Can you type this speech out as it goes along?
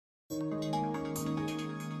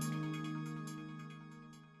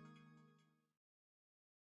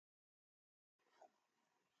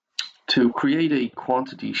To create a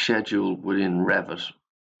quantity schedule within Revit,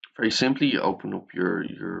 very simply, you open up your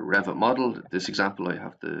Revit model. In this example, I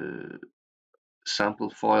have the sample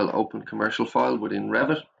file, open commercial file within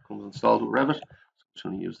Revit, comes installed with Revit. So I'm just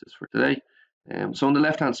going to use this for today. So on the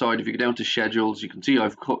left hand side, if you go down to schedules, you can see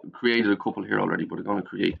I've created a couple here already, but I'm going to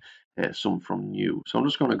create some from new. So I'm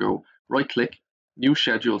just going to go right click, new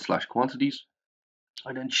schedule / quantities.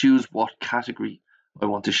 I then choose what category I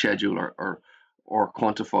want to schedule or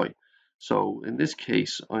quantify. So in this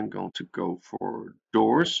case, I'm going to go for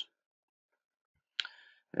doors.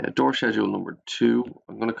 Door schedule number 2.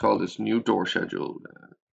 I'm going to call this new door schedule,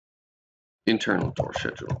 internal door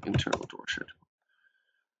schedule.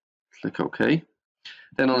 Click OK.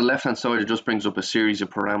 Then on the left hand side, it just brings up a series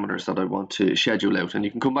of parameters that I want to schedule out, and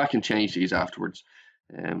you can come back and change these afterwards.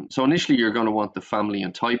 So initially, you're going to want the family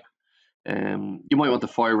and type. You might want the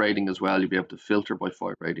fire rating as well. You'll be able to filter by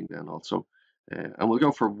fire rating then also. And we'll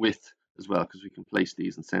go for width as well, because we can place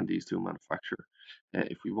these and send these to a manufacturer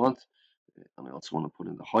if we want. And I also want to put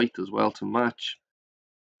in the height as well to match.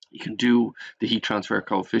 You can do the heat transfer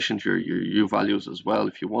coefficient, your U values as well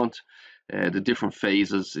if you want. The different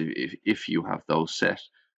phases, if you have those set.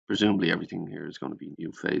 Presumably everything here is going to be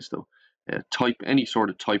new phase though. Type, any sort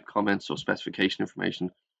of type comments, so specification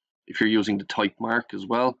information. If you're using the type mark as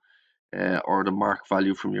well, or the mark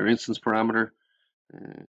value from your instance parameter,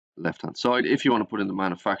 left hand side. If you want to put in the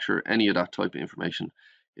manufacturer, any of that type of information,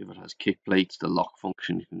 if it has kick plates, the lock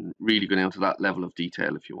function, you can really go down to that level of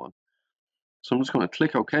detail if you want. So I'm just going to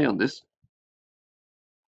click OK on this.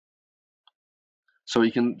 So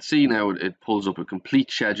you can see now it pulls up a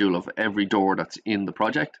complete schedule of every door that's in the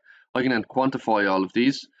project. I can then quantify all of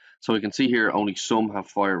these. So you can see here only some have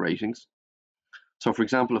fire ratings. So for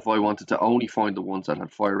example, if I wanted to only find the ones that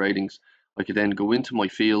had fire ratings, I could then go into my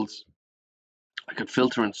fields. I could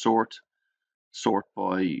filter and sort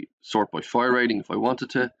by fire rating if I wanted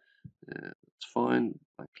to. It's fine.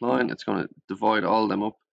 Line. It's going to divide all of them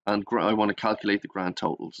up, and I want to calculate the grand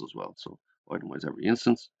totals as well. So itemize every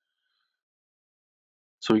instance.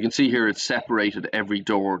 So you can see here it's separated every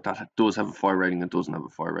door that does have a fire rating and doesn't have a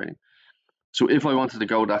fire rating. So if I wanted to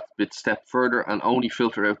go that step further and only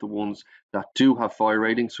filter out the ones that do have fire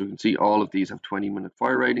ratings, so you can see all of these have 20-minute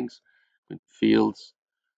fire ratings. Fields,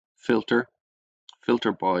 filter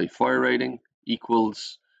by fire rating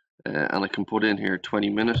equals, and I can put in here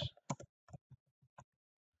 20-minute.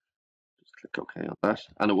 Just click OK on that,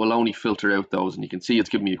 and it will only filter out those, and you can see it's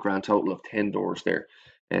giving me a grand total of 10 doors there.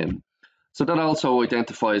 So that also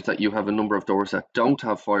identifies that you have a number of doors that don't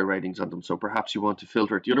have fire ratings on them. So perhaps you want to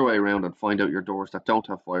filter it the other way around and find out your doors that don't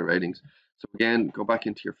have fire ratings. So again, go back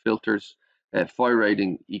into your filters, fire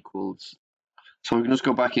rating equals. So we can just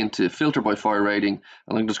go back into filter by fire rating,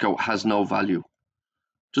 and I can just go has no value.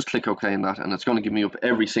 Just click OK on that, and it's going to give me up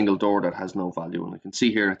every single door that has no value. And I can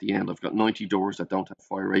see here at the end, I've got 90 doors that don't have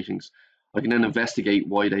fire ratings. I can then investigate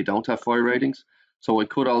why they don't have fire ratings. So I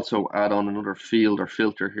could also add on another field or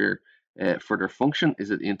filter here for their function. Is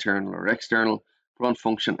it internal or external? Put on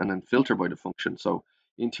function and then filter by the function. So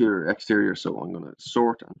interior, exterior. So I'm going to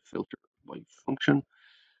sort and filter by function.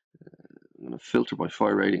 I'm going to filter by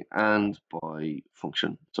fire rating and by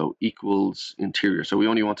function. So equals interior. So we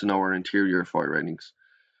only want to know our interior fire ratings.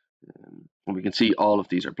 And we can see all of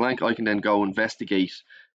these are blank. I can then go investigate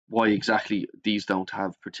why exactly these don't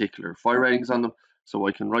have particular fire ratings on them. So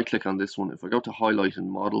I can right click on this one. If I go to highlight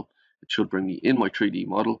and model, it should bring me in my 3D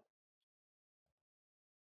model.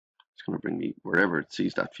 It's going to bring me wherever it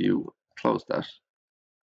sees that view. Close that.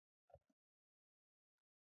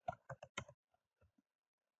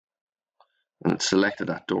 And it's selected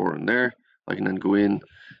that door in there. I can then go in,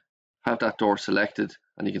 have that door selected,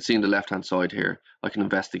 and you can see in the left hand side here, I can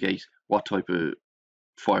investigate what type of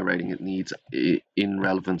fire rating it needs in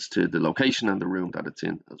relevance to the location and the room that it's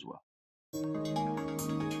in as well.